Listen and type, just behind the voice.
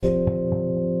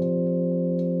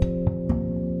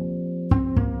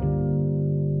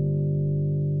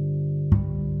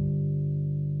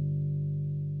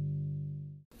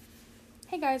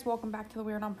guys, welcome back to the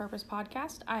Weird on Purpose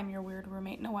podcast. I'm your weird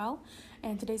roommate, Noelle,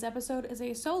 and today's episode is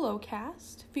a solo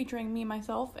cast featuring me,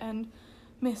 myself, and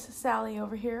Miss Sally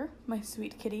over here, my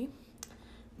sweet kitty.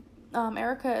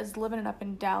 Erica is living it up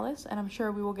in Dallas, and I'm sure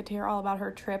we will get to hear all about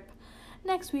her trip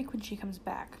next week when she comes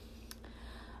back.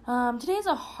 Today's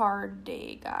a hard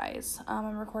day, guys.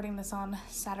 I'm recording this on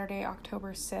Saturday,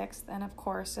 October 6th, and of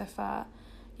course, if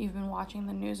you've been watching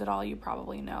the news at all, you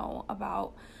probably know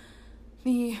about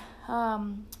the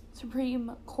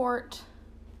Supreme Court,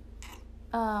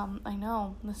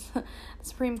 the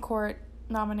Supreme Court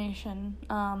nomination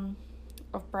of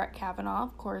Brett Kavanaugh,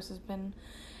 of course, has been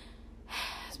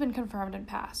confirmed and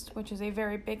passed, which is a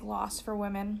very big loss for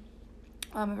women,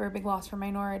 a very big loss for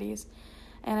minorities.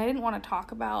 And I didn't want to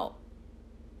talk about,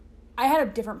 I had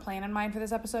a different plan in mind for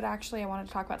this episode, actually. I wanted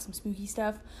to talk about some spooky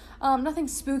stuff. Nothing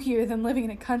spookier than living in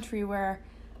a country where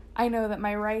I know that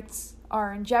my rights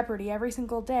are in jeopardy every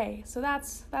single day. So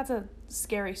that's a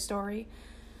scary story.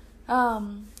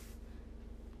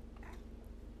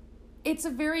 It's a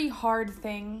very hard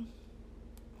thing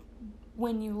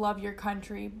when you love your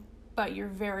country, but you're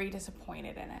very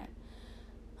disappointed in it.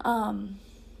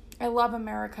 I love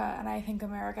America, and I think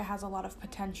America has a lot of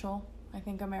potential. I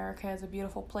think America is a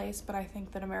beautiful place, but I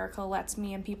think that America lets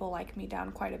me and people like me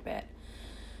down quite a bit.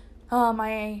 I'm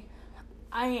a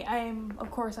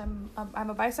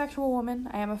bisexual woman.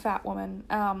 I am a fat woman.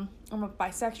 I'm a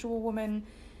bisexual woman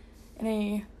in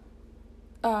a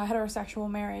heterosexual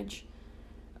marriage.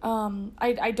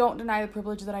 I don't deny the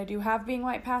privilege that I do have being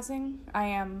white passing. I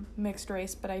am mixed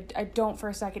race, but I don't for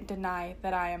a second deny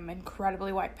that I am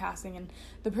incredibly white passing and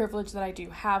the privilege that I do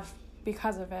have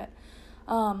because of it.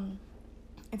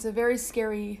 It's a very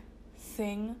scary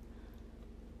thing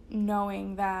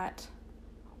knowing that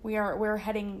we're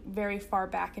heading very far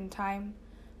back in time.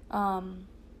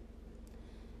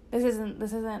 This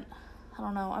isn't, I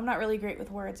don't know, I'm not really great with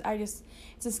words. It's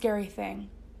a scary thing.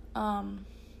 And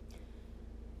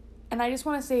I just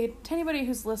want to say to anybody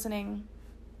who's listening,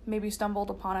 maybe stumbled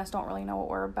upon us, don't really know what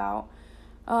we're about,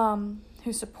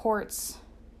 who supports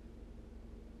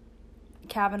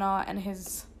Kavanaugh and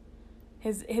his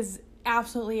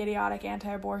absolutely idiotic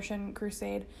anti-abortion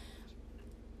crusade.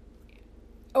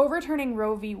 Overturning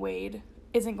Roe v. Wade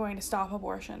isn't going to stop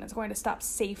abortion. It's going to stop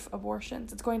safe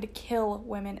abortions. It's going to kill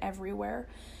women everywhere.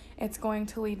 It's going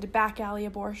to lead to back alley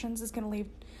abortions. It's going to lead...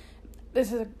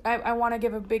 I want to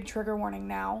give a big trigger warning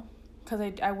now, because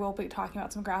I will be talking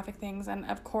about some graphic things, and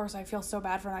of course I feel so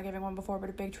bad for not giving one before, but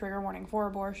a big trigger warning for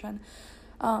abortion.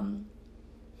 So I'm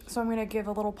going to give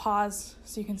a little pause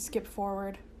so you can skip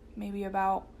forward maybe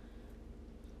about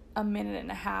a minute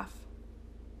and a half.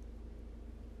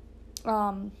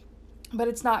 But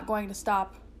it's not going to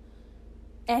stop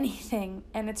anything.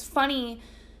 And it's funny,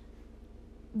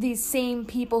 these same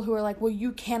people who are like, well,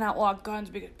 you can't outlaw guns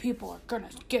because people are going to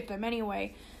get them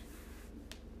anyway.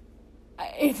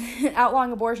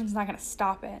 Outlawing abortion is not going to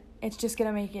stop it. It's just going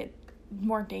to make it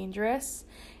more dangerous.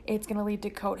 It's going to lead to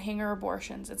coat hanger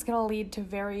abortions. It's going to lead to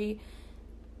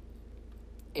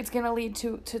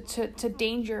to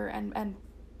danger and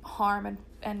harm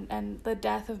and the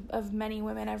death of many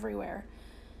women everywhere.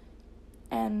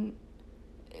 And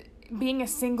being a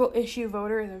single issue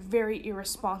voter is a very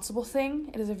irresponsible thing.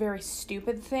 It is a very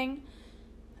stupid thing.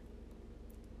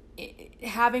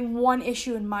 Having one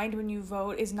issue in mind when you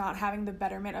vote is not having the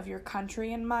betterment of your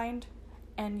country in mind,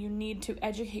 and you need to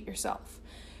educate yourself.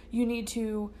 You need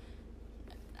to,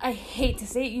 I hate to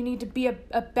say it, you need to be a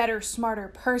better, smarter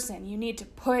person. You need to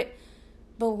put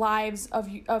the lives of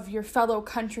your fellow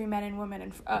countrymen and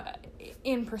women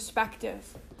in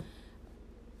perspective.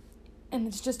 And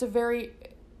it's just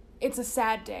it's a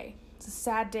sad day. It's a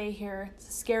sad day here. It's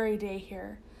a scary day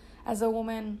here. As a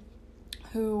woman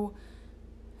who,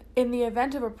 in the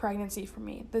event of a pregnancy for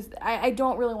me, I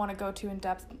don't really want to go too in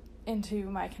depth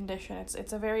into my condition.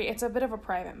 It's a bit of a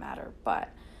private matter, but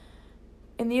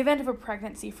in the event of a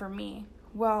pregnancy for me,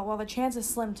 while the chance is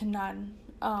slim to none,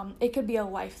 it could be a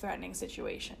life-threatening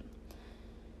situation.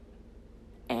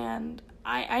 And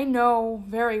I know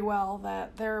very well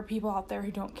that there are people out there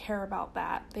who don't care about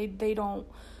that. They don't,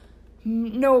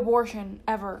 no abortion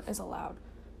ever is allowed.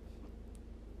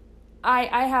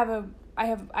 I have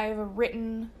a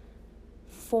written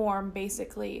form,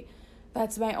 basically,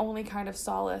 that's my only kind of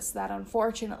solace, that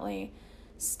unfortunately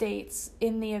states,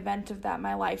 in the event of that,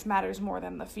 my life matters more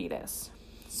than the fetus.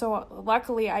 So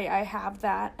luckily I have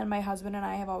that, and my husband and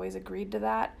I have always agreed to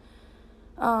that.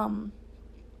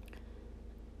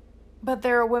 But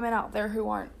there are women out there who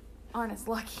aren't as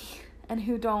lucky, and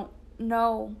who don't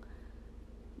know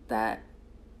that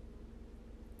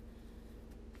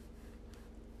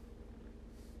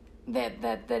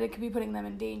that it could be putting them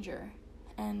in danger.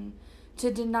 And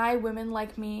to deny women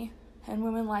like me and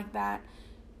women like that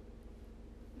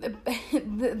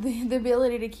the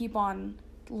ability to keep on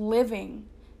living,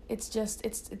 it's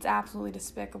absolutely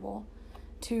despicable.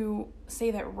 To say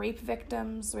that rape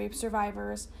victims, rape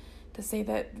survivors, to say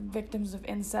that victims of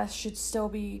incest should still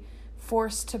be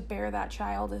forced to bear that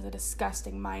child is a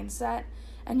disgusting mindset.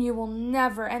 And you will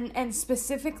never, and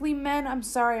specifically men, I'm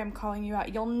sorry I'm calling you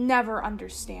out, you'll never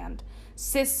understand.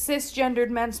 Cisgendered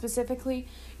men specifically,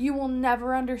 you will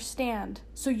never understand.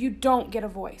 So you don't get a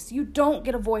voice. You don't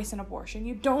get a voice in abortion.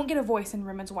 You don't get a voice in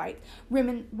women's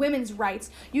rights.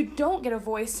 You don't get a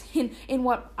voice in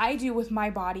what I do with my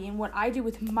body and what I do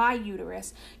with my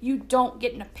uterus. You don't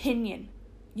get an opinion.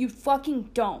 You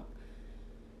fucking don't.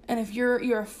 And if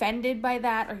you're offended by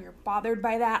that or you're bothered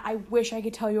by that, I wish I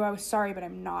could tell you I was sorry, but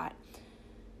I'm not.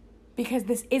 Because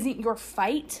this isn't your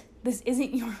fight. This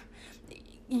isn't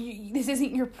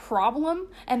your problem,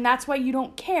 and that's why you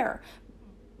don't care.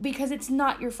 Because it's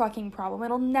not your fucking problem.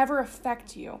 It'll never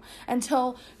affect you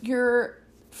until your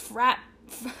frat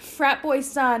boy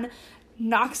son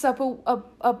knocks up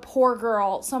a poor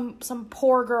girl, some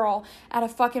poor girl at a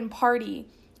fucking party.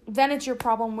 Then it's your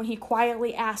problem when he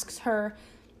quietly asks her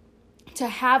to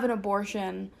have an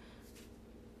abortion,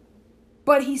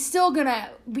 but he's still gonna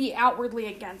be outwardly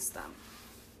against them.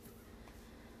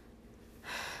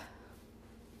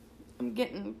 I'm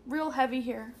getting real heavy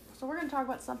here, so we're gonna talk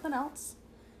about something else.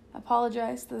 I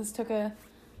apologize that this took a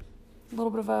little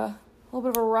bit of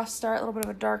a rough start, a little bit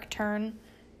of a dark turn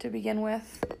to begin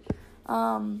with.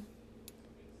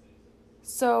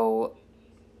 So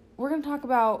we're gonna talk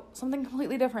about something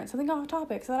completely different, something off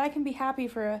topic, so that I can be happy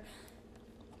for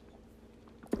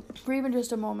even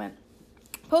just a moment.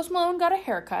 Post Malone got a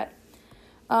haircut.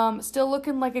 Still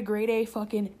looking like a grade A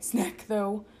fucking snack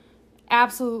though.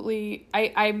 Absolutely,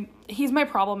 he's my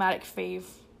problematic fave.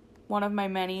 One of my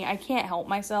many. I can't help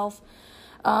myself.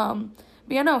 But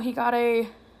yeah, no, he got a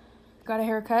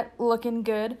haircut, looking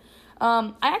good.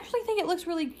 I actually think it looks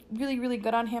really, really, really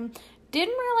good on him.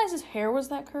 Didn't realize his hair was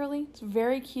that curly. It's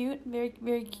very cute, very,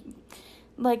 very cute.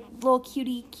 Like little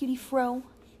cutie fro.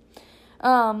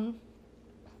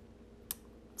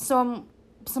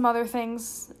 Some other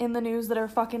things in the news that are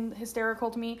fucking hysterical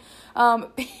to me.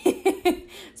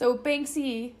 So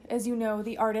Banksy, as you know,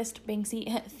 the artist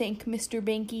Banksy, thank Mr.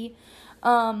 Banky.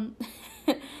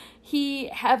 He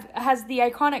has the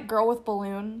iconic girl with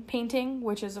balloon painting,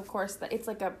 which is of course it's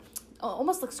like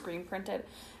almost looks screen printed,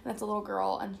 and it's a little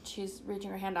girl and she's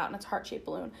reaching her hand out and it's a heart-shaped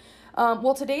balloon.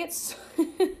 Well, today it's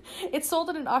sold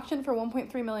at an auction for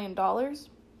 $1.3 million.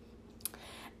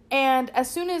 And as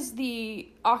soon as the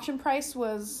auction price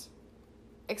was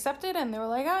accepted and they were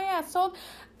like, oh yeah, it's sold,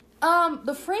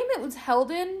 the frame it was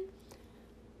held in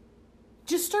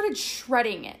just started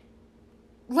shredding it.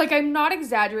 Like, I'm not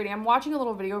exaggerating. I'm watching a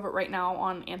little video of it right now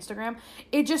on Instagram.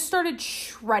 It just started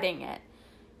shredding it.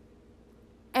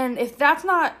 And if that's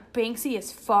not Banksy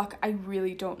as fuck, I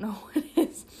really don't know what it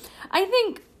is.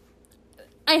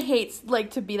 I hate,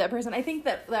 like, to be that person. I think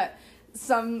that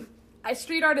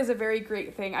street art is a very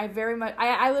great thing.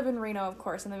 I live in Reno, of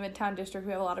course, in the Midtown District.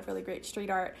 We have a lot of really great street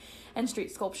art and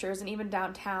street sculptures, and even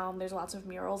downtown, there's lots of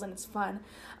murals, and it's fun.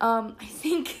 I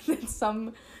think that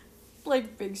some,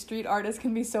 like, big street artists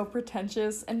can be so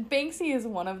pretentious, and Banksy is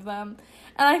one of them.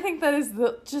 And I think that is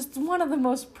just one of the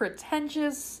most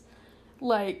pretentious,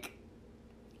 like,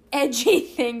 edgy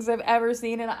things I've ever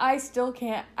seen, and I still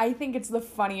can't. I think it's the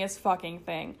funniest fucking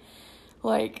thing.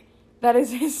 Like, that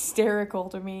is hysterical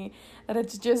to me. That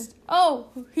it's just, oh,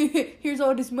 here's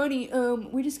all this money.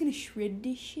 We're just gonna shred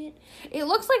this shit. It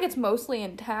looks like it's mostly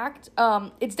intact.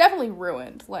 It's definitely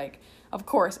ruined. Like, of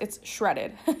course, it's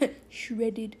shredded.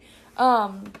 Shredded.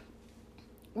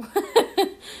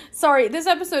 Sorry, this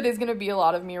episode is gonna be a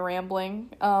lot of me rambling.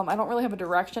 I don't really have a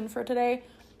direction for today.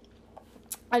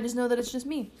 I just know that it's just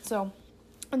me. So,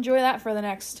 enjoy that for the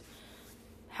next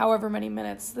however many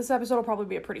minutes. This episode will probably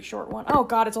be a pretty short one. Oh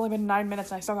god, it's only been 9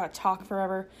 minutes and I still gotta talk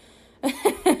forever.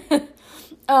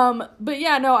 But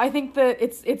yeah, no, I think that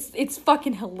it's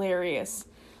fucking hilarious.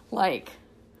 Like,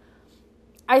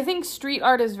 I think street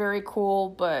art is very cool,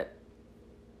 but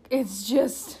it's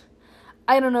just,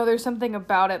 I don't know, there's something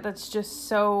about it that's just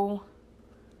so,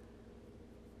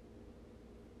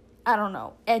 I don't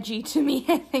know, edgy to me,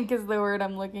 I think is the word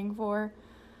I'm looking for.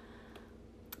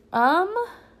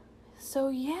 So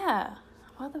yeah,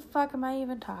 what the fuck am I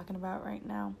even talking about right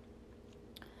now?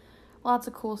 Lots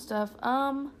of cool stuff.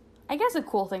 I guess a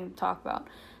cool thing to talk about.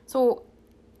 So,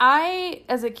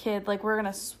 as a kid, like, we're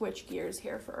gonna switch gears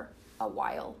here for a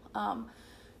while.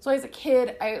 So as a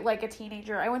kid, like a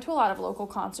teenager, I went to a lot of local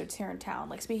concerts here in town.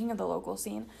 Like, speaking of the local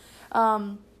scene,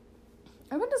 I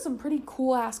went to some pretty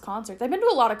cool-ass concerts. I've been to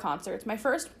a lot of concerts. My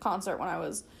first concert when I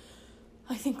was,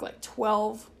 I think, like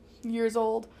 12 years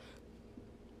old,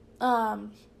 I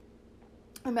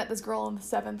met this girl in the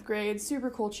 7th grade,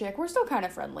 super cool chick. We're still kind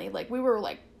of friendly. Like, we were,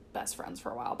 like, best friends for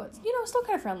a while, but, still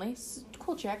kind of friendly.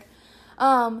 Cool chick.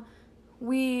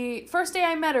 First day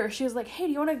I met her, she was like, hey,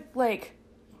 do you want to, like,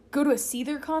 go to a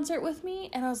Seether concert with me?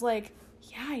 And I was like,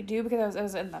 yeah, I do, because I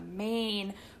was in the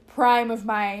main prime of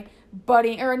my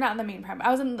budding, or not in the main prime.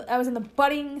 I was in the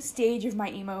budding stage of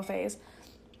my emo phase.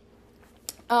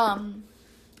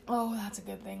 Oh, that's a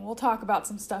good thing. We'll talk about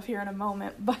some stuff here in a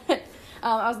moment, but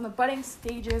I was in the budding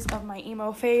stages of my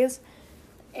emo phase,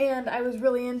 and I was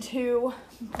really into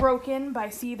Broken by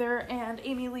Seether and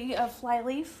Amy Lee of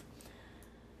Flyleaf.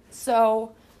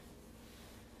 So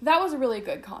that was a really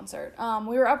good concert.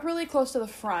 We were up really close to the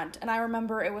front, and I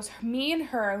remember it was me and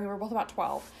her, and we were both about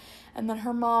 12, and then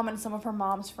her mom and some of her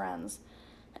mom's friends.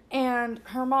 And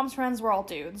her mom's friends were all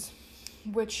dudes,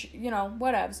 which,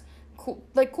 whatevs.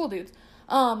 Cool dudes.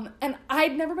 And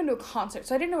I'd never been to a concert,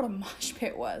 so I didn't know what a mosh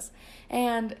pit was.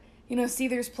 And,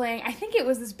 Seether's playing. I think it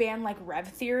was this band, like, Rev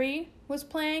Theory was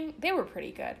playing. They were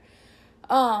pretty good.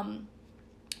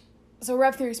 So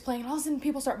Rev Theory's playing, and all of a sudden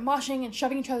people start moshing and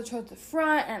shoving each other towards the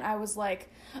front, and I was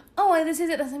like, oh, this is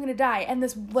it, I'm gonna die. And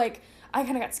this, like, I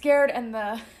kind of got scared, and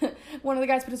one of the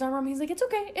guys put his arm around me, he's like, it's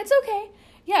okay.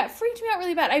 Yeah, it freaked me out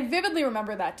really bad. I vividly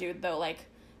remember that dude, though, like,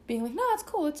 being like, no, it's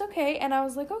cool, it's okay. And I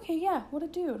was like, okay, yeah, what a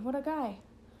dude, what a guy.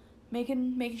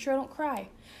 Making sure I don't cry.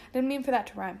 Didn't mean for that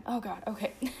to rhyme. Oh, God,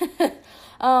 okay.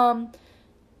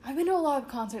 I've been to a lot of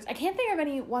concerts. I can't think of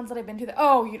any ones that I've been to.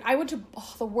 I went to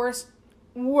the worst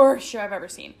show I've ever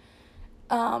seen.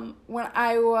 When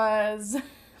I was,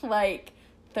 like,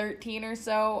 13 or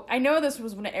so. I know this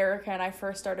was when Erica and I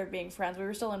first started being friends. We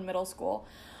were still in middle school.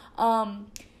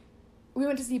 We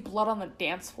went to see Blood on the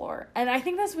Dance Floor. And I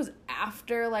think this was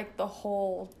after, like, the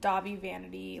whole Dobby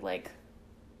Vanity, like,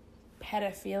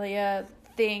 pedophilia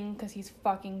thing, because he's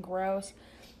fucking gross.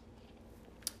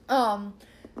 And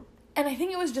I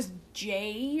think it was just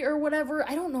Jay or whatever.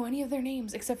 I don't know any of their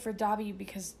names except for Dobby,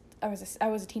 because I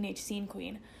was a teenage scene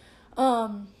queen.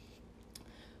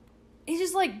 He's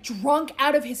just, like, drunk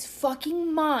out of his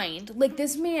fucking mind. Like,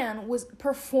 this man was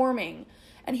performing,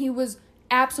 and he was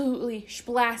absolutely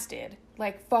splasted,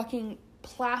 like, fucking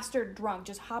plastered drunk,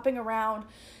 just hopping around,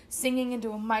 singing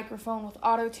into a microphone with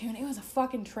auto-tune. It was a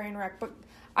fucking train wreck, but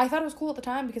I thought it was cool at the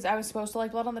time because I was supposed to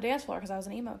like Blood on the Dance Floor because I was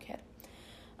an emo kid.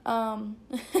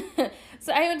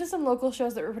 So I went to some local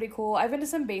shows that were pretty cool. I've been to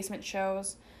some basement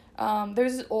shows.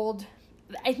 There's this old,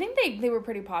 I think they were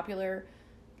pretty popular,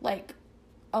 like,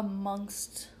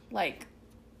 amongst, like,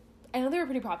 I know they were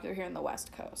pretty popular here in the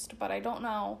West Coast, but I don't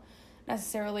know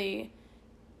necessarily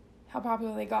how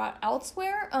popular they got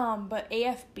elsewhere. But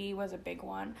AFB was a big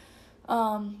one.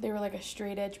 They were like a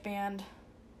straight edge band.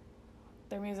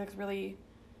 Their music's really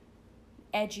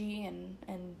edgy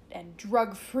and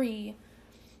drug free.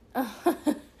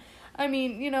 I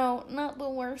mean, not the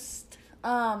worst.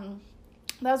 That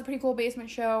was a pretty cool basement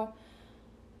show.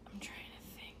 I'm trying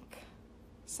to think.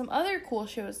 Some other cool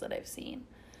shows that I've seen.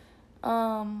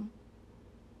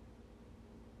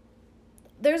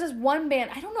 There's this one band,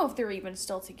 I don't know if they're even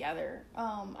still together.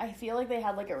 I feel like they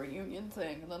had, like, a reunion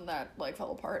thing, and then that, like,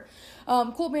 fell apart.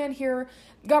 Cool band here.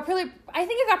 I think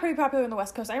it got pretty popular in the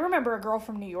West Coast. I remember a girl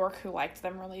from New York who liked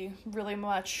them really, really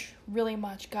much. Really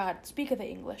much. God, speak of the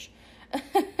English.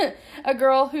 A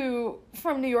girl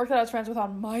from New York that I was friends with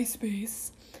on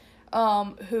MySpace,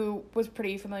 who was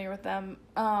pretty familiar with them.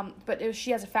 But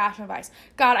she has a fashion advice.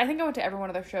 God, I think I went to every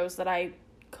one of their shows that I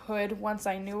could once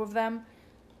I knew of them.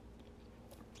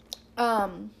 I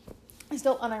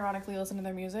still unironically listen to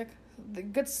their music.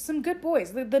 Some good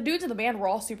boys. The dudes in the band were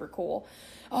all super cool.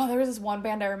 Oh, there was this one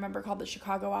band I remember called the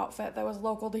Chicago Outfit that was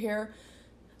local to here.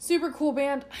 Super cool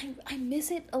band. I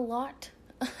miss it a lot.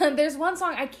 There's one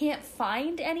song I can't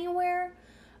find anywhere.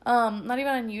 Not even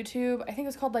on YouTube. I think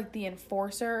it's called, like, The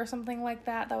Enforcer or something like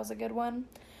that. That was a good one.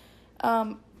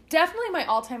 Definitely my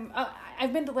all-time...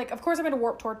 I've been to, like... Of course, I've been to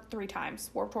Warped Tour 3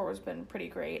 times. Warped Tour has been pretty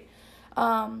great.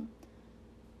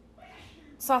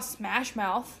 Saw Smash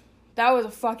Mouth. That was a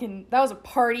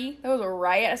party. That was a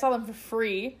riot. I saw them for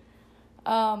free.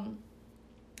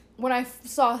 When I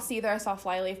saw Seether, I saw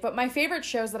Flyleaf. But my favorite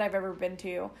shows that I've ever been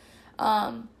to,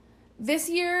 this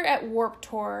year at Warped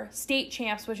Tour, State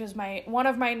Champs, which is one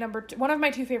of my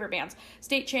 2 favorite bands,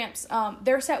 State Champs,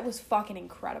 their set was fucking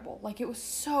incredible. Like, it was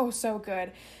so, so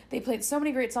good. They played so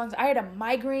many great songs. I had a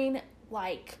migraine,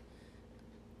 like,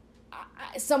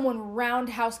 someone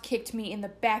roundhouse kicked me in the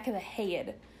back of the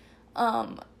head.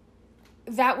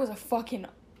 That was a fucking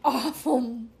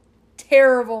awful,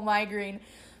 terrible migraine.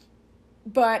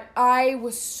 But I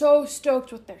was so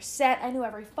stoked with their set. I knew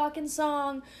every fucking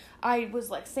song. I was,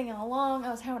 like, singing along. I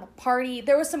was having a party.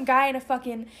 There was some guy in a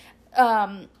fucking,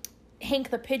 Hank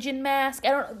the Pigeon mask.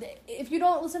 If you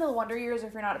don't listen to the Wonder Years,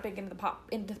 if you're not big into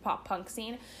the pop punk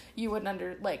scene, you wouldn't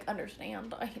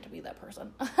understand. I hate to be that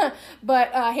person.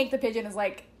 But, Hank the Pigeon is,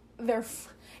 like,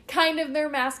 kind of their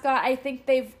mascot. I think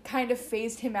they've kind of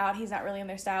phased him out. He's not really in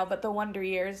their style, but the Wonder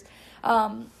Years.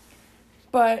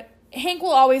 But Hank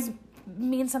will always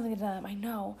mean something to them, I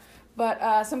know.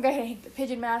 But some guy had Hank the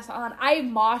Pigeon mask on. I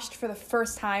moshed for the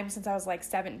first time since I was, like,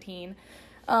 17.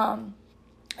 And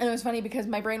it was funny because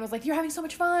my brain was like, you're having so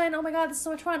much fun. Oh, my God, this is so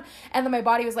much fun. And then my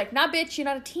body was like, nah, bitch, you're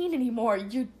not a teen anymore.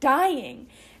 You're dying.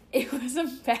 It was a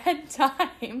bad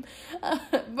time.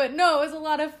 But no, it was a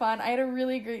lot of fun. I had a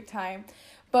really great time.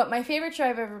 But my favorite show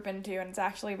I've ever been to, and it's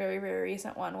actually a very, very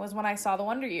recent one, was when I saw the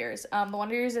Wonder Years. The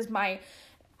Wonder Years is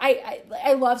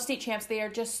I love State Champs. They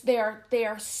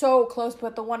are so close,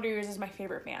 but the Wonder Years is my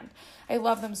favorite band. I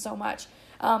love them so much.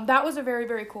 That was a very,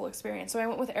 very cool experience. So I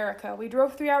went with Erica. We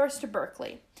drove 3 hours to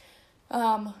Berkeley.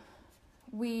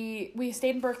 We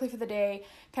stayed in Berkeley for the day,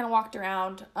 kind of walked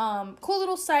around. Cool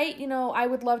little site, you know. I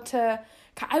would love to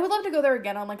go there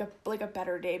again on like a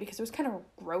better day because it was kind of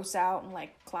gross out and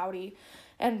like cloudy,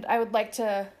 and I would like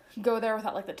to go there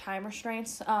without like the time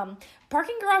restraints.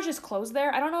 Parking garages closed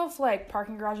there. I don't know if like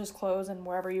parking garages close and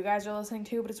wherever you guys are listening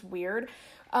to, but it's weird.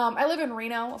 I live in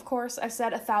Reno, of course. I've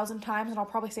said 1,000 times, and I'll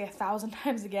probably say 1,000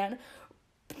 times again.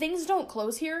 Things don't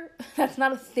close here. That's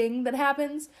not a thing that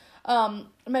happens.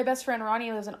 My best friend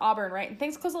Ronnie lives in Auburn, right? And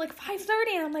things close at like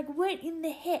 5:30, and I'm like, what in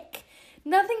the heck?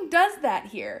 Nothing does that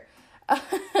here.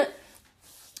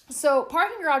 So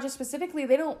parking garages specifically,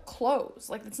 they don't close.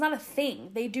 Like, it's not a thing.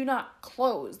 They do not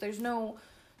close. There's no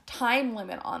time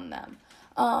limit on them.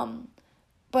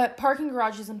 But parking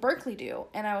garages in Berkeley do.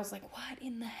 And I was like, what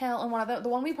in the hell? And the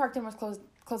one we parked in was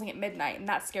closing at midnight, and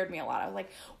that scared me a lot. I was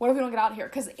like, what if we don't get out of here?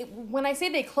 Because when I say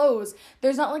they close,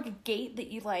 there's not like a gate that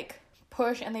you like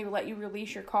push and they let you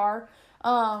release your car.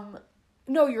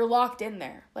 No, you're locked in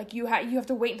there. Like, you have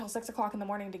to wait until 6 o'clock in the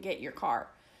morning to get your car.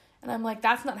 And I'm like,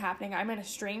 that's not happening. I'm in a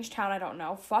strange town I don't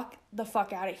know. Fuck the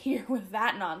fuck out of here with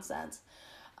that nonsense.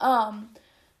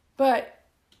 But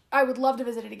I would love to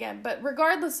visit it again. But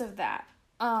regardless of that,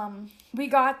 we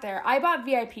got there. I bought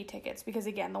VIP tickets because,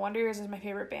 again, the Wonder Years is my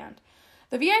favorite band.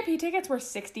 The VIP tickets were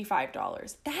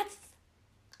 $65. That's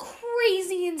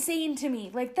crazy insane to me.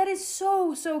 Like, that is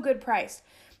so, so good priced.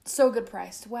 So good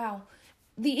priced. Wow.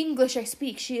 The English I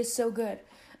speak, she is so good.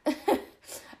 It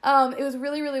was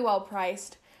really, really well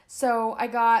priced. So we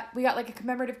got like a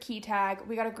commemorative key tag.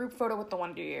 We got a group photo with the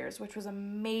Wonder Years, which was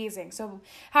amazing. So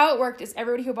how it worked is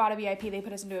everybody who bought a VIP, they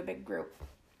put us into a big group.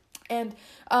 And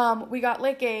we got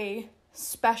like a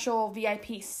special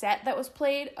VIP set that was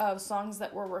played of songs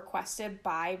that were requested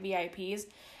by VIPs,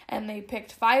 and they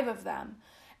picked 5 of them.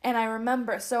 And I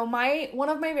remember, so one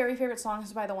of my very favorite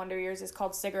songs by the Wonder Years is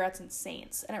called Cigarettes and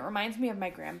Saints, and it reminds me of my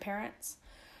grandparents.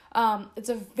 It's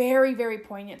a very, very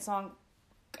poignant song.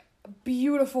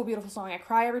 Beautiful, beautiful song. I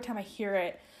cry every time I hear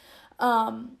it.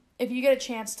 If you get a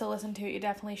chance to listen to it, you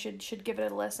definitely should give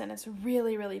it a listen. It's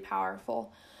really, really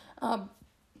powerful.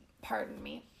 Pardon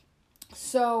me.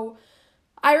 So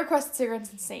I requested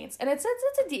Cigarettes and Saints, and it's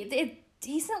a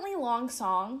decently long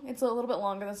song. It's a little bit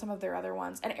longer than some of their other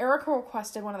ones. And Erica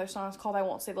requested one of their songs called I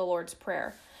Won't Say the Lord's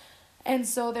Prayer. And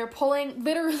so they're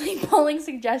literally pulling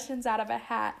suggestions out of a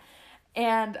hat.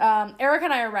 And Erica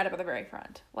and I are right up at the very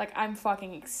front. Like, I'm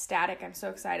fucking ecstatic. I'm so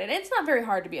excited. It's not very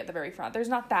hard to be at the very front. There's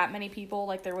not that many people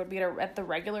like there would be at the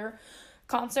regular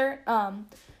concert.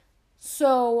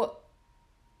 So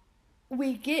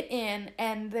we get in,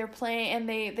 and they're playing, and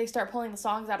they start pulling the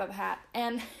songs out of the hat.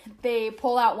 And they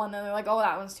pull out one, and they're like, oh,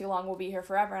 that one's too long. We'll be here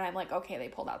forever. And I'm like, okay, they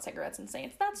pulled out Cigarettes and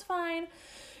Saints. That's fine.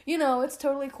 You know, it's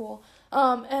totally cool.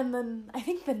 And then I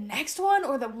think the next one,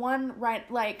 or the one right,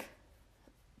 like,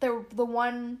 the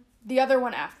other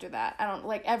one after that. I don't,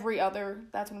 like, every other,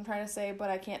 that's what I'm trying to say,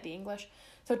 but I can't the English.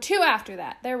 So 2 after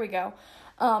that, there we go.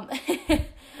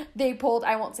 They pulled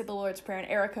I Won't Say the Lord's Prayer, and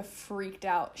Erica freaked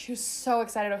out. She was so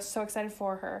excited. I was so excited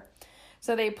for her.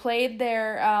 So they played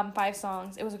their 5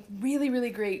 songs. It was a really, really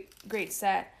great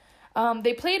set.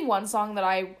 They played one song that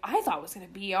I thought was going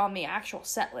to be on the actual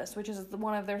set list, which is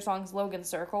one of their songs, Logan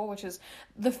Circle, which is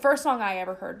the first song I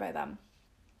ever heard by them.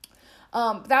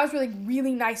 That was really,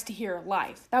 really nice to hear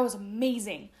live. That was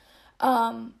amazing.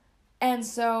 And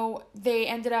so they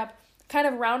ended up kind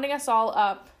of rounding us all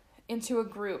up into a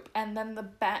group, and then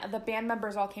the band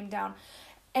members all came down,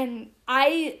 and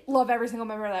I love every single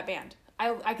member of that band.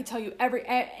 I could tell you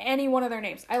any one of their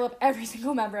names. I love every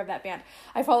single member of that band.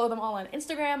 I follow them all on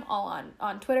Instagram, all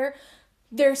on Twitter.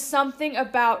 There's something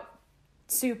about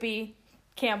Soupy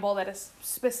Campbell that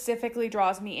specifically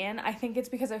draws me in. I think it's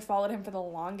because I followed him for the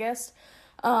longest.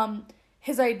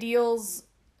 His ideals,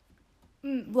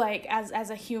 like,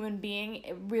 as a human being,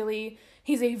 really,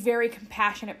 he's a very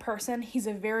compassionate person. He's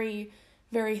a very,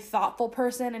 very thoughtful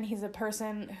person, and he's a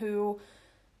person who,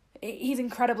 he's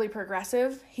incredibly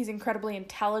progressive, he's incredibly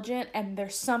intelligent, and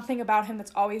there's something about him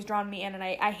that's always drawn me in, and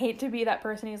I hate to be that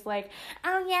person who's like,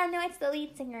 oh yeah, no, it's the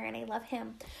lead singer, and I love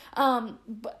him.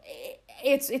 But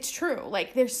it's true.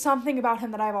 Like, there's something about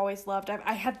him that I've always loved.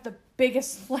 I had the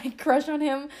biggest, like, crush on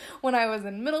him when I was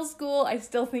in middle school. I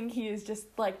still think he is just,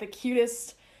 like, the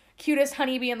cutest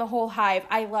honeybee in the whole hive.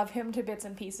 I love him to bits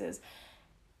and pieces.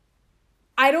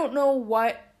 I don't know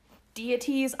what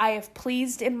deities I have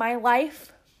pleased in my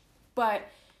life, but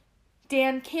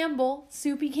Dan Campbell,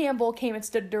 Soupy Campbell, came and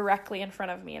stood directly in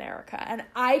front of me and Erica, and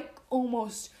I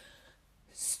almost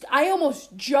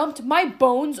jumped. My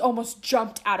bones almost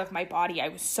jumped out of my body. I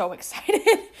was so excited.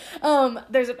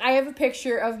 I have a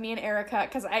picture of me and Erica,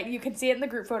 because you can see it in the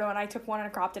group photo, and I took one and I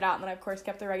cropped it out, and then I, of course,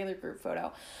 kept the regular group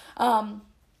photo.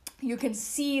 You can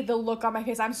see the look on my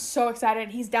face. I'm so excited.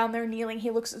 He's down there kneeling.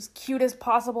 He looks as cute as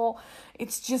possible.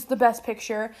 It's just the best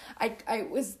picture.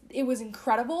 It was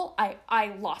incredible.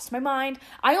 I lost my mind.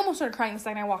 I almost started crying the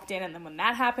second I walked in, and then when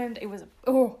that happened,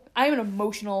 I'm an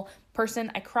emotional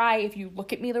person. I cry if you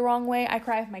look at me the wrong way. I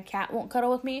cry if my cat won't cuddle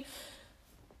with me.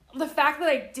 The fact that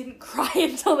I didn't cry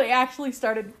until they actually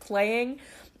started playing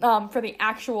for the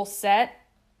actual set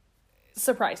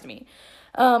surprised me.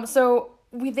 So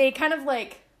they kind of,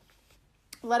 like,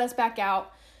 let us back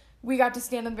out. We got to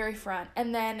stand in the very front.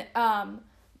 And then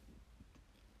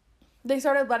they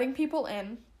started letting people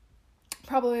in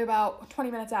probably about 20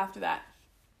 minutes after that.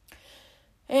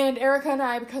 And Erica and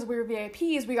I, because we were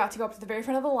VIPs, we got to go up to the very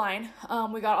front of the line.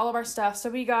 We got all of our stuff.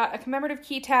 So we got a commemorative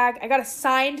key tag. I got a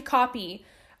signed copy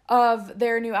of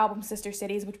their new album, Sister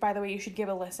Cities, which, by the way, you should give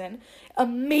a listen.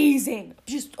 Amazing.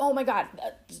 Just, oh my God.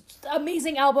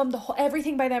 Amazing album.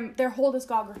 Everything by them, their whole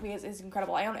discography is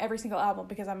incredible. I own every single album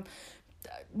because I'm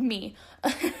me.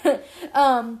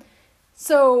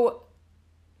 So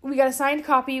we got a signed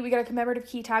copy. We got a commemorative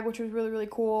key tag, which was really, really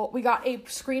cool. We got a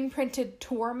screen printed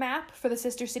tour map for the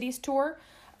Sister Cities tour.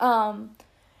 And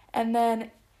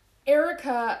then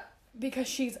Erica, because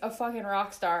she's a fucking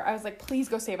rock star, I was like, please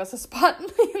go save us a spot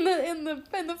in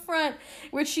the front,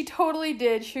 which she totally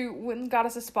did. She went and got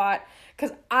us a spot,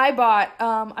 because I bought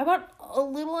a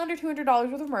little under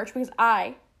 $200 worth of merch, because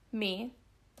me,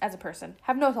 as a person,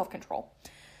 have no self-control.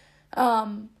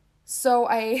 So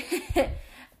I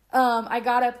I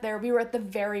got up there. We were at the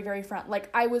very, very front. Like,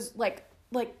 I was like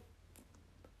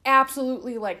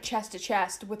absolutely, like, chest to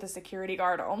chest with a security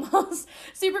guard almost.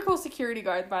 Super cool security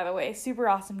guard, by the way. Super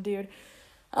awesome dude.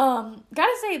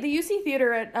 Gotta say, the UC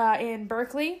Theater in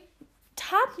Berkeley,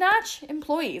 top-notch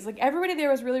employees. Like, everybody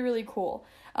there was really, really cool.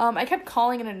 I kept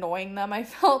calling and annoying them. I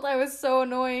felt I was so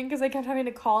annoying because I kept having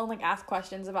to call and, like, ask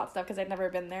questions about stuff because I'd never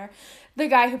been there. The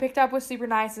guy who picked up was super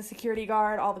nice, the security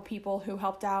guard, all the people who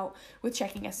helped out with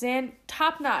checking us in.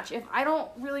 Top-notch. If I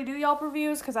don't really do Yelp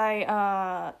reviews because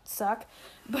I suck,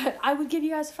 but I would give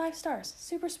you guys 5 stars.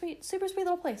 Super sweet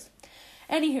little place.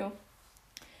 Anywho,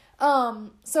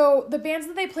 so the bands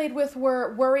that they played with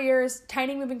were Worriers,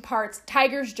 Tiny Moving Parts,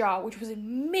 Tiger's Jaw, which was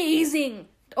amazing.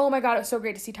 Oh my God, it was so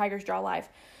great to see Tiger's Jaw live.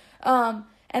 And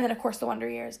then, of course, the Wonder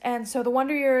Years. And so the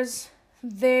Wonder Years,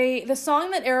 the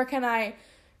song that Erica and I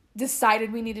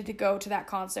decided we needed to go to that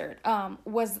concert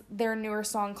was their newer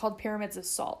song called Pyramids of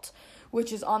Salt,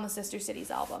 which is on the Sister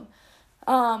Cities album.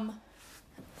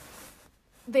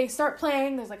 They start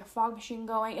playing, there's like a fog machine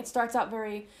going. It starts out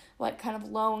very, like, kind of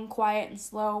low and quiet and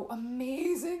slow.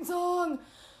 Amazing song!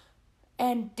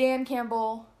 And Dan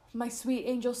Campbell, my sweet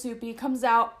angel Soupy, comes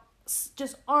out,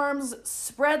 just arms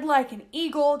spread like an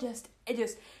eagle, just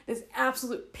this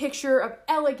absolute picture of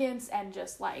elegance and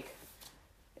just, like,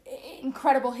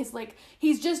 incredible.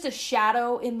 He's just a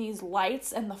shadow in these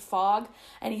lights and the fog,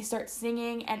 and he starts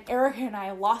singing, and Erica and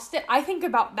I lost it. I think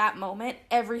about that moment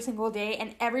every single day,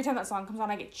 and every time that song comes on,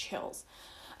 I get chills.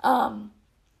 So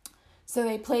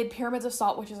they played Pyramids of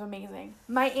Salt, which is amazing.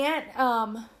 My aunt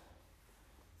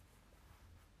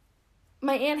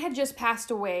had just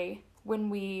passed away when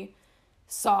we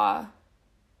saw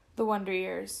the Wonder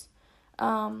Years,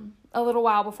 a little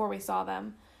while before we saw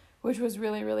them, which was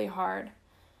really, really hard.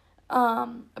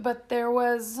 But there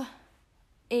was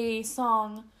a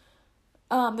song,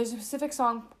 there's a specific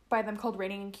song by them called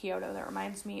Raining in Kyoto that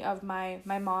reminds me of my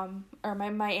mom, or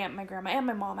my aunt, my grandma, and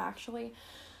my mom, actually.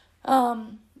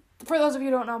 For those of you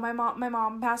who don't know, my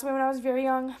mom passed away when I was very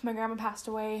young. My grandma passed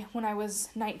away when I was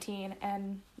 19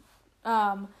 and,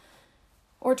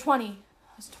 or 20.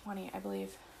 I was 20, I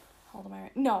believe. How old am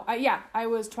I? No, I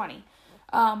was 20.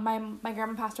 My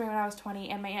grandma passed away when I was 20,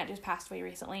 and my aunt just passed away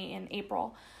recently in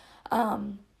April.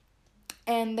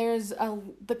 And there's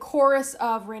the chorus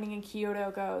of Raining in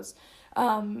Kyoto goes,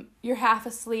 you're half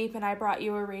asleep and I brought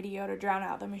you a radio to drown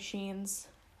out the machines.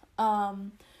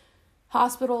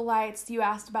 Hospital lights, you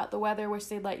asked about the weather, wish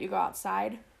they'd let you go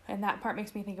outside. And that part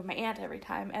makes me think of my aunt every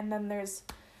time. And then there's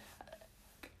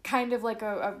kind of like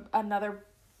another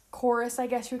chorus, I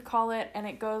guess you'd call it, and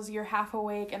it goes, you're half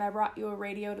awake and I brought you a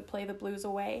radio to play the blues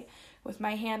away. With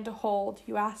my hand to hold,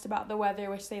 you asked about the weather,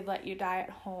 wish they'd let you die at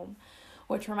home.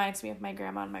 Which reminds me of my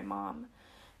grandma and my mom.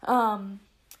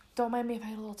 Don't mind me if I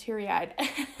get a little teary-eyed.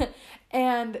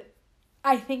 And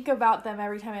I think about them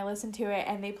every time I listen to it,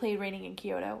 and they played Raining in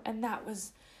Kyoto, and that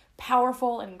was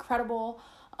powerful and incredible.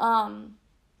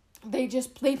 They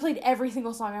played every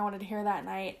single song I wanted to hear that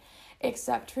night,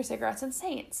 except for Cigarettes and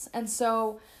Saints. And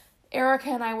so Erica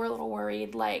and I were a little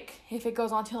worried, like, if it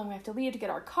goes on too long, we have to leave to get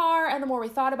our car. And the more we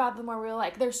thought about it, the more we were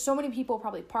like, there's so many people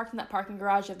probably parked in that parking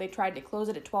garage. If they tried to close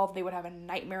it at 12, they would have a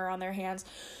nightmare on their hands.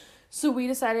 So we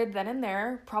decided then and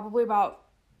there, probably about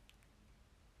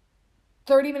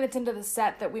 30 minutes into the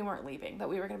set, that we weren't leaving, that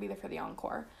we were going to be there for the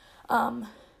encore.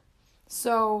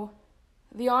 So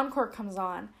the encore comes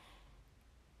on,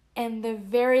 and the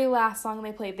very last song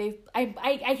they played, I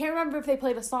can't remember if they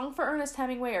played a song for Ernest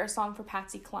Hemingway or a song for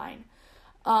Patsy Cline.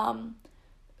 And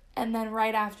then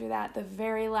right after that, the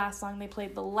very last song they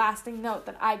played, the lasting note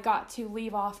that I got to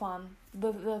leave off on,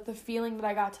 the feeling that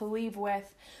I got to leave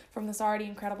with from this already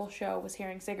incredible show, was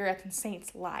hearing Cigarettes and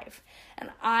Saints live. And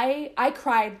I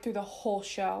cried through the whole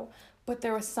show, but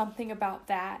there was something about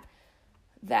that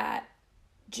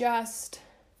just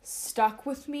stuck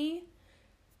with me.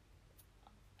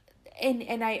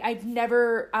 And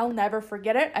I'll never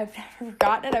forget it. I've never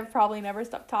forgotten it. I've probably never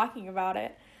stopped talking about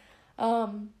it.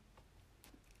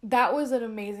 That was an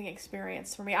amazing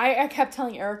experience for me. I kept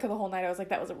telling Erica the whole night, I was like,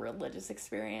 that was a religious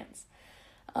experience.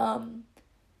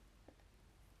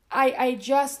 I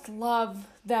just love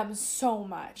them so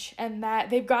much, and that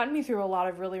they've gotten me through a lot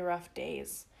of really rough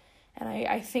days. And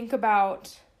I think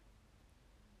about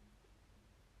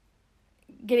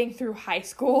getting through high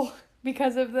school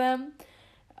because of them.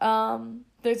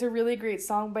 There's a really great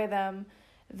song by them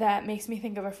that makes me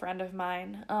think of a friend of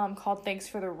mine, called Thanks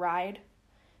for the Ride,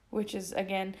 which is,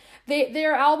 again,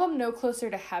 their album No Closer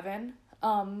to Heaven,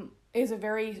 is a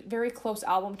very, very close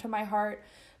album to my heart,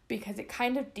 because it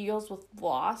kind of deals with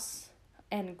loss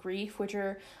and grief, which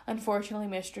are, unfortunately,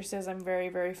 mistresses I'm very,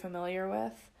 very familiar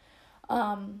with.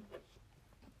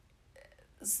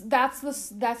 That's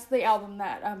the album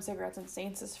that, Cigarettes and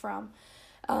Saints is from.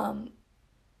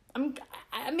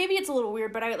 Maybe it's a little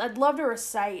weird, but I'd love to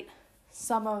recite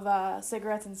some of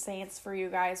Cigarettes and Saints for you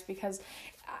guys, because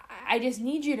I just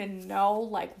need you to know,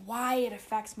 like, why it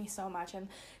affects me so much. And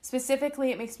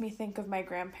specifically, it makes me think of my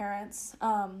grandparents.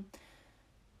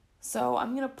 So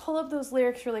I'm going to pull up those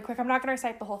lyrics really quick. I'm not going to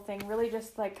recite the whole thing, really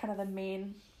just, like, kind of the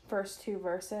main first two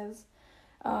verses.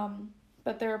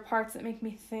 But there are parts that make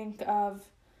me think of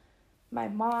my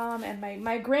mom and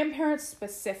my grandparents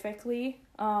specifically.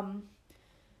 And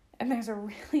there's a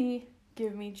really,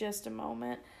 give me just a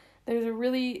moment.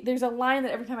 There's a line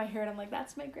that every time I hear it, I'm like,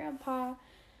 that's my grandpa.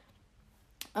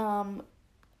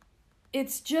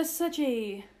 It's just such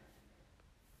a,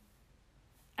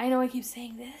 I know I keep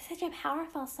saying this is such a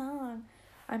powerful song.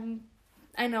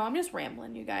 I know I'm just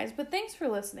rambling, you guys, but thanks for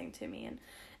listening to me.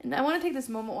 And I want to take this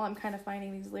moment while I'm kind of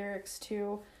finding these lyrics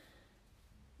to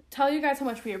tell you guys how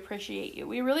much we appreciate you.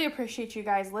 We really appreciate you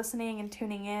guys listening and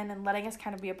tuning in and letting us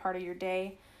kind of be a part of your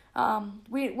day.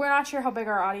 We're not sure how big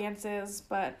our audience is,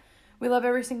 but we love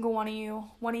every single one of you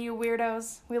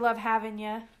weirdos. We love having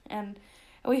you, and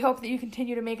we hope that you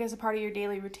continue to make us a part of your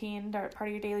daily routine, part of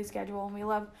your daily schedule. And we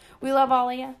love all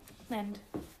of you, and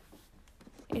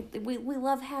we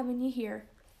love having you here.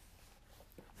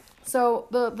 So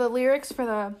the lyrics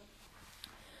for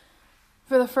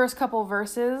the first couple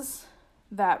verses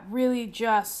that really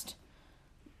just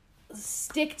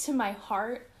stick to my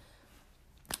heart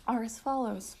are as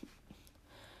follows.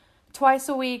 Twice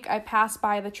a week I pass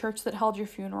by the church that held your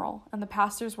funeral, and the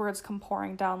pastor's words come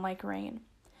pouring down like rain.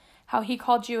 How he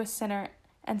called you a sinner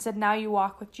and said, now you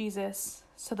walk with Jesus,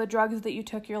 so the drugs that you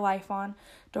took your life on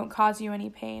don't cause you any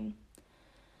pain.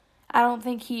 I don't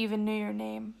think he even knew your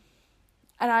name,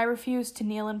 and I refuse to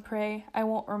kneel and pray. I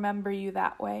won't remember you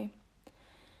that way.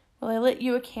 Well, I lit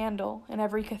you a candle in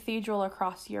every cathedral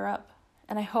across Europe,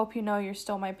 and I hope you know you're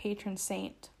still my patron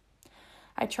saint.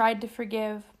 I tried to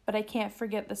forgive, but I can't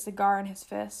forget the cigar in his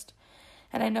fist,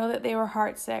 and I know that they were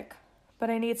heartsick, but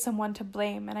I need someone to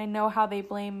blame, and I know how they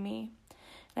blame me.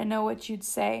 I know what you'd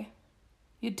say.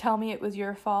 You'd tell me it was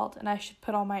your fault, and I should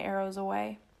put all my arrows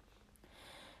away.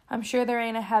 I'm sure there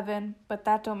ain't a heaven, but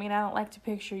that don't mean I don't like to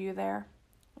picture you there.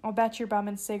 I'll bet you're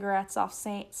bumming cigarettes off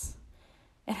saints.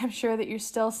 And I'm sure that you're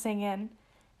still singing,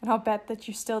 and I'll bet that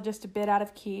you're still just a bit out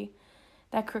of key,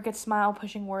 that crooked smile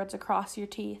pushing words across your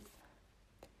teeth.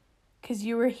 'Cause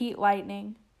you were heat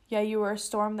lightning, yeah, you were a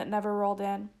storm that never rolled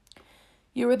in.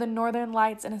 You were the northern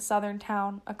lights in a southern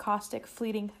town, a caustic,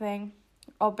 fleeting thing.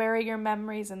 I'll bury your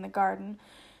memories in the garden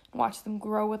and watch them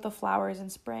grow with the flowers in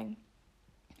spring.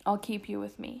 I'll keep you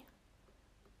with me.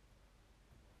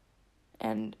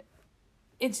 And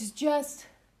it's just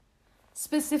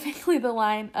specifically the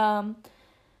line, and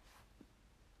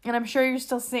I'm sure you're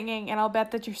still singing, and I'll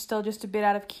bet that you're still just a bit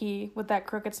out of key with that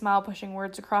crooked smile pushing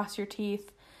words across your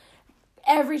teeth.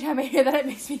 Every time I hear that, it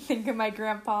makes me think of my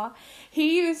grandpa.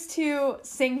 He used to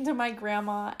sing to my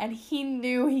grandma, and he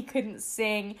knew he couldn't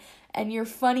sing, and you're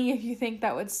funny if you think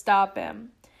that would stop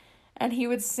him. And he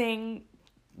would sing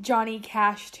Johnny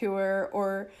Cash to her,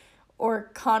 or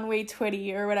Conway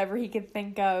Twitty, or whatever he could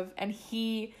think of, and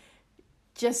he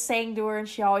just sang to her, and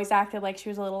she always acted like she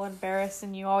was a little embarrassed,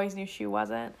 and you always knew she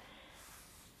wasn't.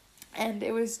 And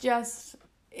it was just,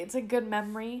 it's a good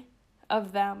memory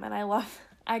of them, and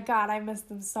I miss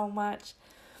them so much.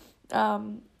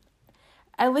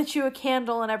 I lit you a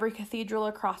candle in every cathedral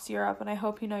across Europe, and I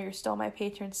hope you know you're still my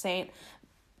patron saint.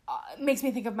 It makes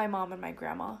me think of my mom and my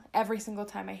grandma every single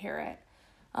time I hear it.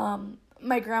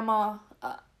 My grandma,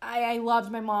 I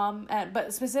loved my mom,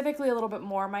 but specifically a little bit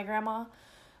more my grandma,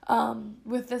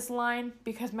 with this line,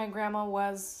 because my grandma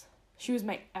she was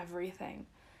my everything.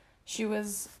 She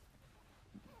was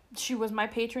my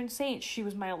patron saint. She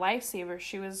was my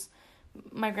lifesaver.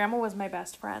 My grandma was my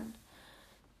best friend.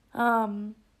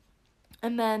 And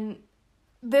then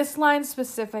this line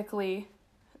specifically,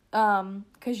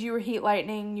 'cause you were heat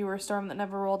lightning, you were a storm that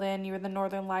never rolled in, you were the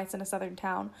northern lights in a southern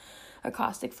town, a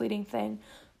caustic fleeting thing.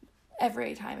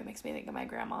 Every time it makes me think of my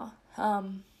grandma.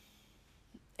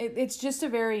 It's just a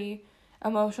very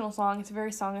emotional song. It's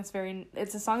a song that's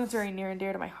very near and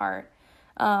dear to my heart.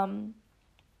 And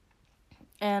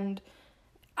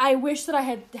I wish that I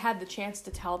had the chance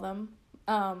to tell them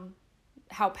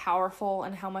how powerful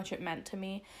and how much it meant to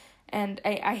me. And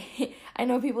I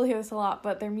know people hear this a lot,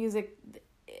 but their music,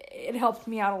 it helped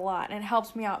me out a lot, and it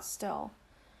helps me out still.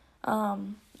 I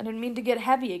didn't mean to get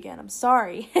heavy again. I'm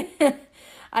sorry.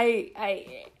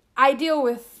 I've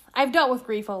dealt with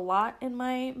grief a lot in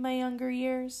my younger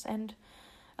years, and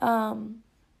I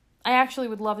actually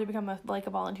would love to become a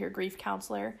volunteer grief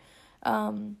counselor.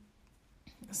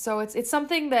 So it's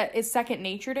something that is second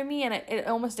nature to me, and it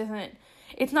almost isn't,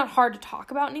 it's not hard to talk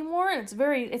about anymore, and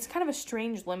it's kind of a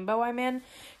strange limbo I'm in,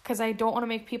 because I don't want to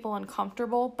make people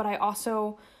uncomfortable, but I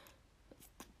also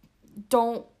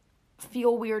don't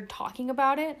feel weird talking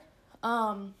about it.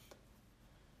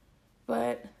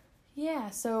 But yeah,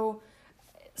 so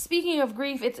speaking of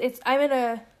grief, I'm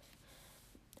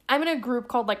in a group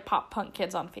called Pop Punk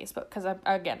Kids on Facebook, because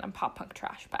I'm pop punk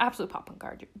trash, but absolute pop punk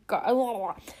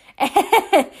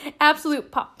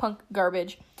absolute pop punk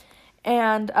garbage.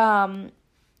 And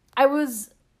I was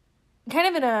kind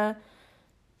of in a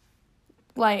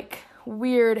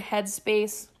weird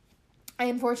headspace. I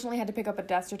unfortunately had to pick up a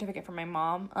death certificate for my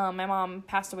mom. My mom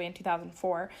passed away in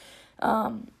 2004.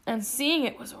 And seeing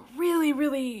it was a really,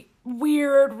 really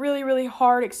weird, really, really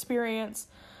hard experience.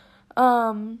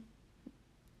 And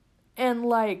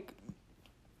I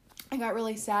got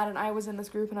really sad, and I was in this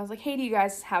group, and I was like, hey, do you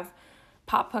guys have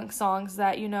pop punk songs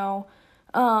that, you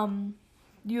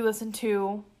listen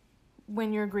to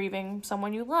when you're grieving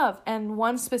someone you love? And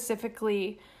one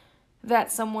specifically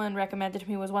that someone recommended to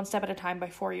me was One Step at a Time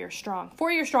by 4 Year Strong.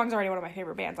 4 Year Strong is already one of my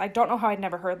favorite bands. I don't know how I'd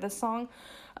never heard this song.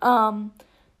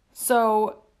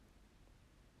 So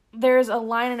there's a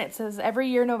line, and it says, every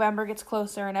year November gets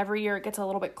closer, and every year it gets a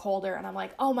little bit colder. And I'm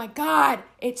like, oh my God,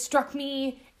 it struck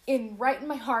me right in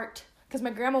my heart, because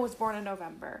my grandma was born in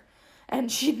November, and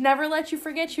she'd never let you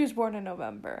forget she was born in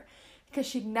November, because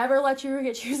she'd never let you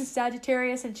forget she was a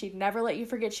Sagittarius, and she'd never let you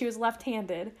forget she was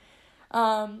left-handed.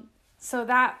 So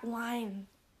that line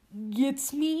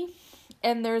gets me.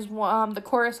 And there's the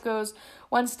chorus goes,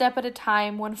 one step at a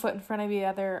time, one foot in front of the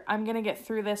other. I'm going to get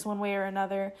through this one way or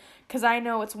another, because I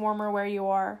know it's warmer where you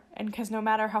are, and because no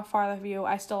matter how far the view,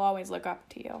 I still always look up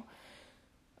to you.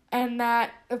 And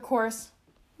that, of course,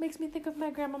 makes me think of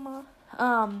my grandmama.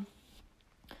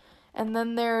 And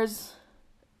then there's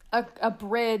a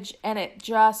bridge, and it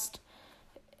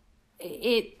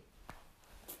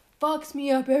fucks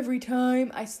me up every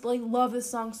time. I love this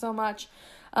song so much.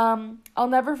 I'll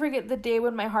never forget the day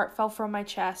when my heart fell from my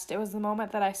chest. It was the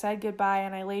moment that I said goodbye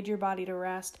and I laid your body to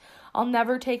rest. I'll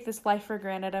never take this life for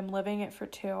granted. I'm living it for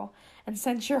two. And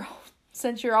since you're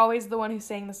always the one who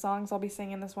sang the songs, I'll be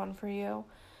singing this one for you.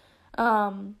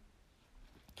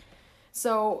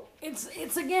 So it's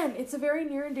a very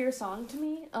near and dear song to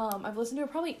me. I've listened to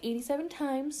it probably 87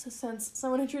 times since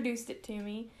someone introduced it to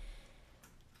me.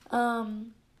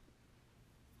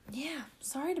 Yeah,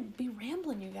 sorry to be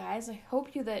rambling, you guys. I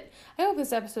hope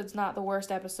this episode's not the worst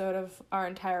episode of our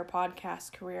entire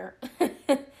podcast career.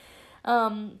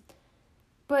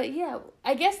 But yeah,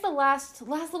 I guess the last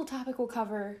little topic we'll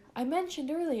cover, I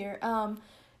mentioned earlier,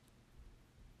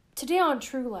 today on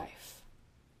True Life,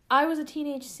 I was a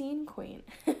teenage scene queen.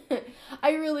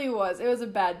 I really was. It was a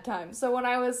bad time. So when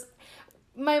I was,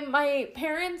 my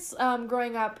parents,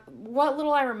 growing up, what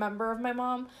little I remember of my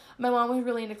mom was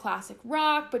really into classic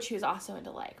rock, but she was also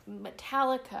into, like,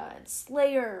 Metallica and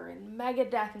Slayer and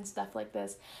Megadeth and stuff like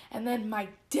this. And then my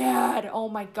dad, oh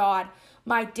my god,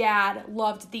 my dad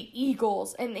loved the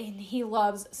Eagles, and he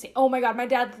loves, oh my god, my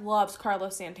dad loves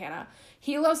Carlos Santana.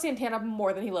 He loves Santana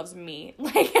more than he loves me.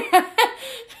 Like,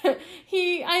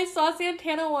 I saw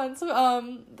Santana once,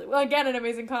 again, an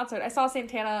amazing concert. I saw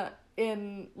Santana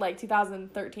in, like,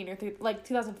 2013 or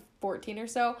 2014 or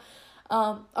so.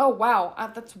 Oh wow,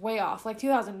 that's way off. Like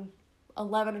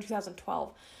 2011 or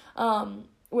 2012.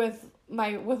 With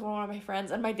one of my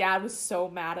friends, and my dad was so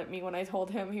mad at me when I told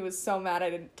him. He was so mad I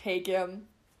didn't take him.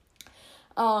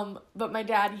 But my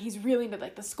dad, he's really into,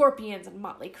 like, the Scorpions and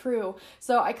Motley Crue.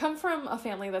 So I come from a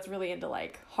family that's really into,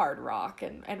 like, hard rock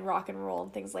and rock and roll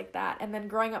and things like that. And then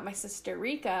growing up, my sister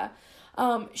Rika,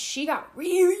 she got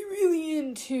really, really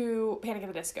into Panic! At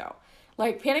the Disco.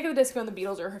 Like, Panic! At the Disco and the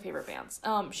Beatles are her favorite bands.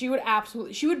 She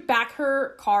would back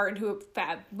her car into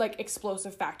a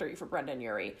explosive factory for Brendan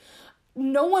Urie.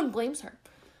 No one blames her.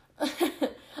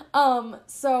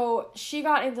 So she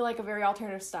got into, like, a very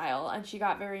alternative style, and she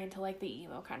got very into, like, the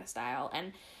emo kind of style,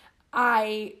 and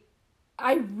I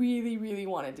really, really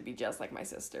wanted to be just like my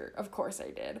sister. Of course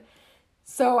I did.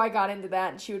 So I got into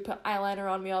that, and she would put eyeliner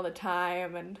on me all the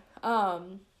time, and,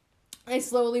 I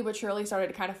slowly but surely started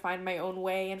to kind of find my own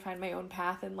way and find my own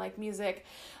path in, like, music.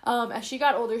 As she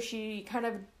got older, she kind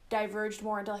of diverged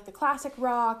more into, like, the classic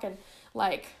rock and,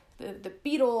 like, the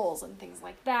Beatles and things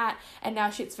like that. And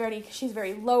now she's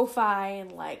very lo-fi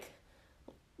and, like,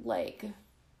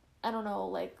 I don't know,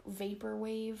 like,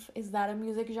 vaporwave. Is that a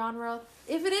music genre?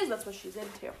 If it is, that's what she's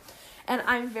into. And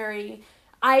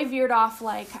I veered off,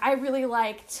 like, I really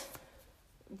liked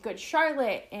Good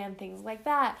Charlotte and things like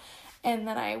that. And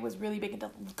then I was really big into,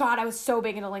 I was so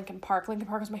big into Linkin Park. Linkin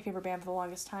Park was my favorite band for the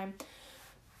longest time.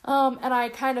 And I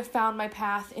kind of found my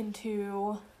path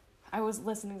into, I was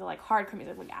listening to, like, hardcore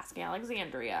music, like Asking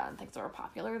Alexandria and things that were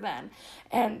popular then.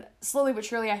 And slowly but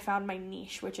surely I found my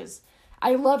niche, which is,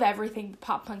 I love everything.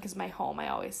 Pop punk is my home, I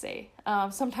always say.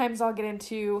 Sometimes I'll get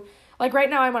into, like, right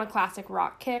now I'm on a classic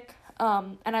rock kick.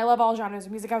 And I love all genres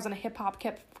of music. I was on a hip-hop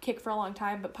kick for a long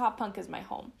time, but pop punk is my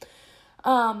home.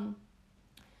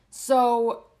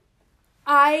 So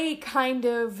I kind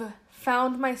of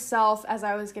found myself, as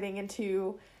I was getting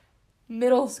into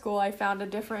middle school, I found a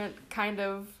different kind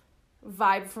of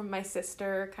vibe from my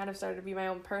sister, kind of started to be my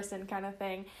own person kind of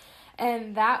thing.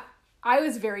 And that, I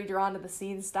was very drawn to the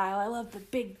scene style. I love the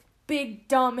big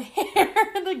dumb hair,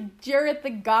 the Jarrett the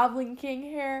Goblin King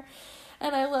hair.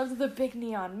 And I loved the big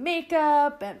neon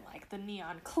makeup and, like, the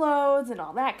neon clothes and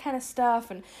all that kind of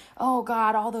stuff. And, oh,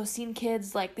 God, all those scene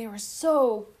kids, like, they were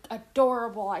so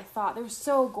adorable, I thought. They were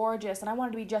so gorgeous, and I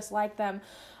wanted to be just like them.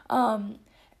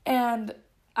 And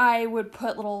I would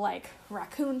put little, like,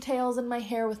 raccoon tails in my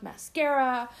hair with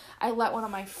mascara. I let one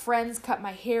of my friends cut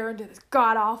my hair into this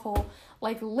god-awful,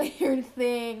 like, layered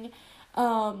thing.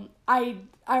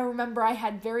 I remember I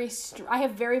have very,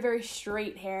 very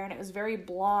straight hair, and it was very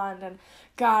blonde, and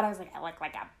God, I was like, I look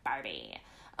like a Barbie.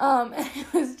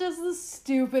 It was just the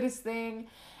stupidest thing.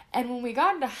 And when we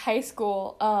got into high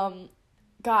school,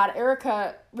 God,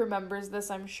 Erica remembers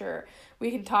this, I'm sure.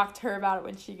 We can talk to her about it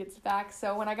when she gets back.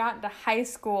 So when I got into high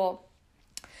school,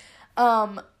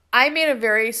 I made a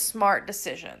very smart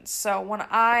decision. So when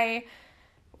I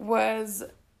was,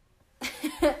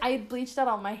 I bleached out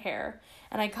all my hair,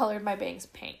 and I colored my bangs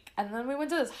pink. And then we went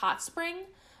to this hot spring,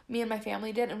 me and my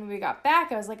family did, and when we got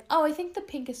back, I was like, oh, I think the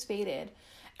pink is faded.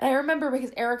 And I remember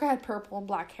because Erica had purple and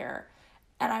black hair,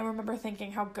 and I remember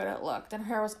thinking how good it looked. And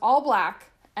her hair was all black,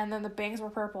 and then the bangs were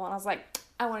purple, and I was like,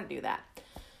 I want to do that.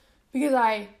 Because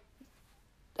I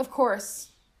of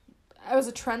course, I was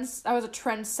a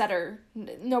trendsetter.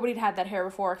 Nobody had that hair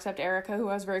before except Erica, who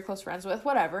I was very close friends with.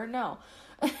 Whatever, no.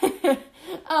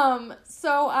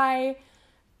 So I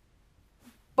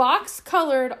box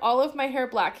colored all of my hair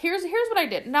black. Here's what I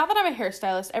did. Now that I'm a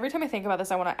hairstylist, every time I think about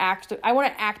this, I want to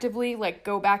actively like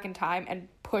go back in time and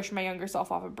push my younger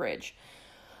self off a bridge.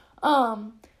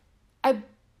 I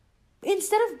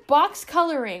instead of box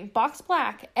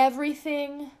black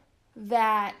everything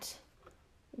that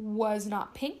was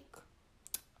not pink,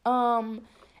 and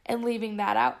leaving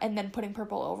that out and then putting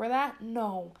purple over that.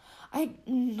 No, baby,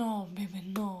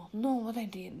 no, what I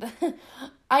did.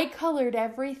 I colored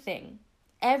everything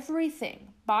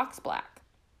box black,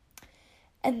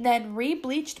 and then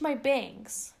re-bleached my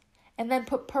bangs, and then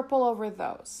put purple over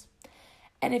those.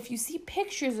 And if you see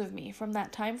pictures of me from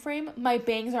that time frame, my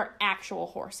bangs are actual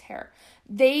horsehair.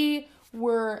 They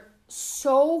were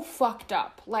so fucked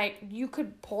up. Like, you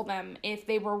could pull them if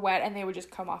they were wet and they would just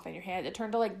come off in your hand. It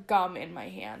turned to like gum in my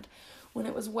hand when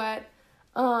it was wet.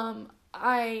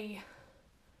 It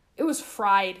was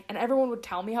fried, and everyone would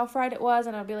tell me how fried it was,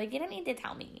 and I'd be like, you don't need to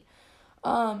tell me.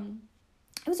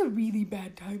 It was a really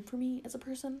bad time for me as a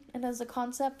person and as a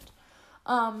concept.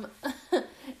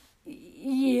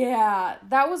 Yeah,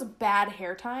 that was a bad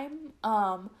hair time.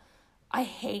 I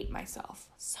hate myself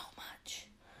so much.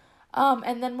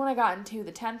 And then when I got into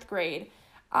the 10th grade,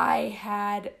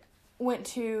 I'd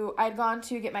gone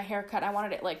to get my hair cut. I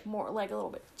wanted it like more, like a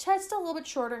little bit, just a little bit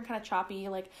shorter and kind of choppy,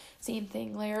 like same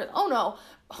thing layer. Oh no,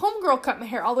 homegirl cut my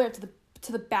hair all the way up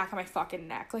to the back of my fucking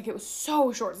neck. Like, it was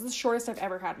so short. It's the shortest I've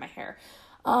ever had my hair.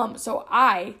 So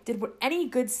I did what any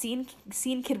good scene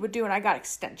kid would do, and I got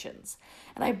extensions.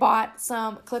 And I bought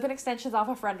some clip-in extensions off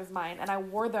a friend of mine, and I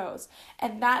wore those.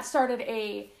 And that started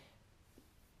a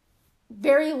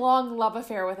very long love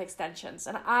affair with extensions.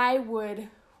 And I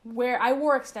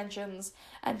wore extensions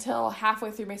until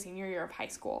halfway through my senior year of high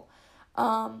school.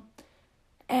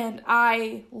 And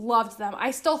I loved them.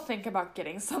 I still think about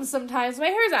getting some sometimes. My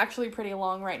hair is actually pretty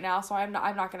long right now, so I'm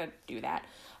not going to do that.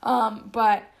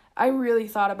 But I really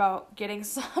thought about getting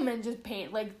some and just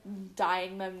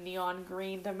dyeing them neon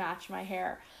green to match my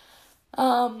hair.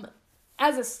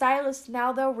 As a stylist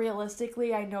now, though,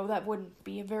 realistically, I know that wouldn't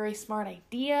be a very smart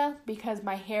idea because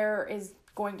my hair is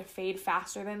going to fade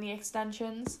faster than the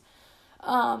extensions.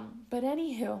 But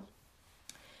anywho,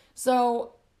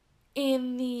 so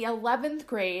in the 11th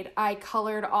grade, I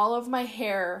colored all of my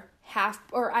hair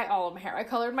I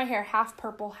colored my hair half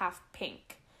purple, half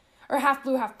pink. Or half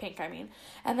blue, half pink, I mean.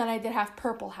 And then I did half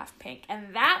purple, half pink.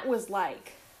 And that was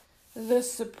like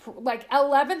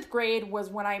 11th grade was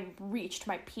when I reached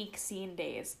my peak scene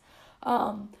days.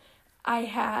 I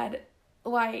had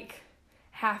like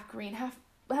half green, half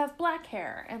black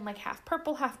hair, and like half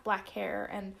purple, half black hair,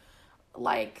 and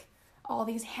like all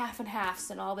these half and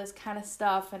halves and all this kind of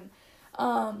stuff. And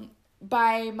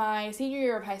by my senior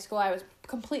year of high school, I was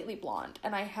completely blonde,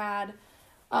 and I had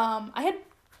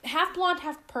half blonde,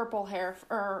 half purple hair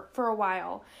for a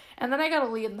while. And then I got a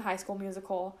lead in the High School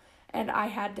Musical, and I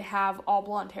had to have all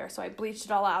blonde hair, so I bleached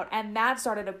it all out. And that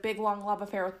started a big, long love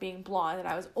affair with being blonde, and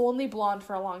I was only blonde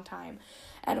for a long time.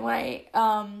 And when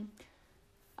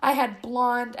I had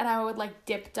blonde, and I would like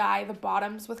dip dye the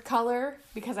bottoms with color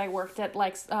because I worked at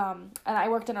and I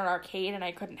worked in an arcade, and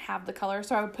I couldn't have the color,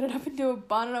 so I would put it up into a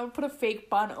bun, and I would put a fake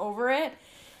bun over it.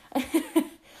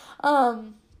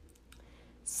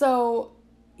 So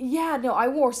yeah, no, I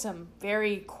wore some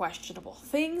very questionable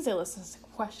things. I listened to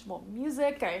questionable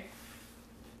music.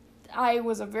 I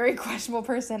was a very questionable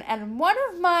person. And one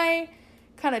of my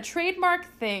kind of trademark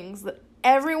things that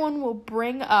everyone will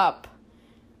bring up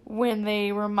when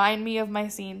they remind me of my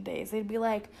scene days, they'd be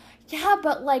like, yeah,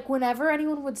 but like whenever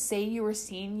anyone would say you were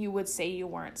seen, you would say you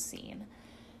weren't seen.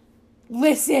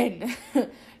 Listen,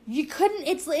 you couldn't,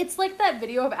 it's like that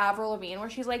video of Avril Lavigne where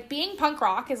she's like, being punk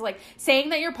rock is like, saying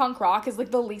that you're punk rock is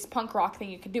like the least punk rock thing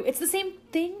you can do. It's the same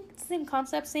thing, it's the same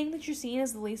concept. Saying that you're seen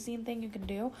is the least seen thing you can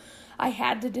do. I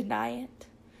had to deny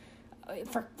it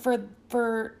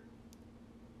for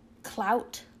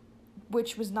clout,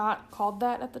 which was not called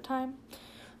that at the time.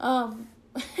 So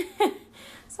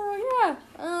yeah,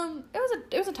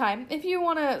 it was a time. If you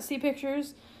want to see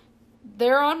pictures,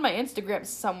 they're on my Instagram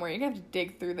somewhere. You're gonna have to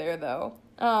dig through there though.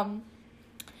 So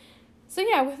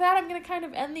yeah, with that, I'm gonna kind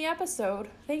of end the episode.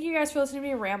 Thank you guys for listening to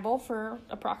me ramble for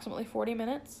approximately 40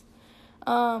 minutes.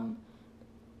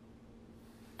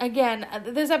 Again,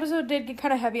 this episode did get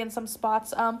kind of heavy in some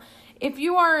spots. If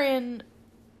you are in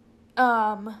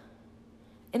a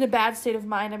bad state of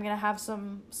mind, I'm gonna have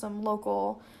some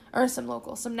national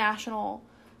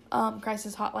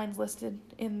crisis hotlines listed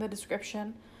in the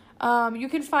description. You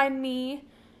can find me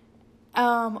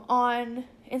on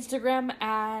Instagram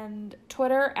and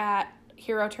Twitter at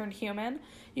Hero Turned Human.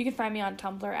 You can find me on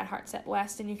Tumblr at Heartset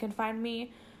West, and you can find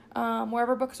me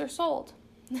wherever books are sold.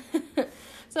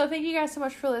 So thank you guys so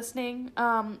much for listening.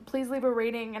 Please leave a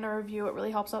rating and a review. It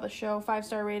really helps out the show.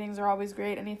 5-star ratings are always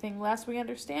great. Anything less, we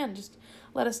understand. Just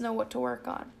let us know what to work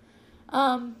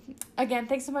on. Again,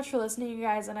 thanks so much for listening, you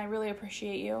guys, and I really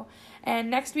appreciate you. And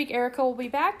next week, Erica will be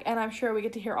back, and I'm sure we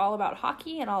get to hear all about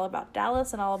hockey and all about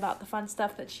Dallas and all about the fun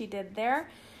stuff that she did there.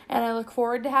 And I look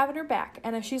forward to having her back.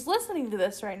 And if she's listening to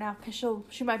this right now, because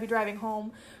she might be driving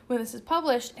home when this is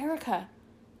published, Erica,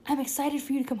 I'm excited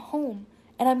for you to come home.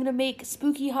 And I'm going to make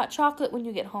spooky hot chocolate when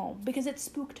you get home, because it's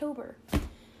Spooktober.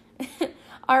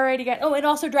 Alrighty, guys. Oh, and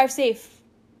also drive safe.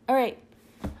 Alright.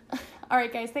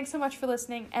 Alright, guys. Thanks so much for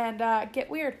listening, and get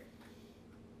weird.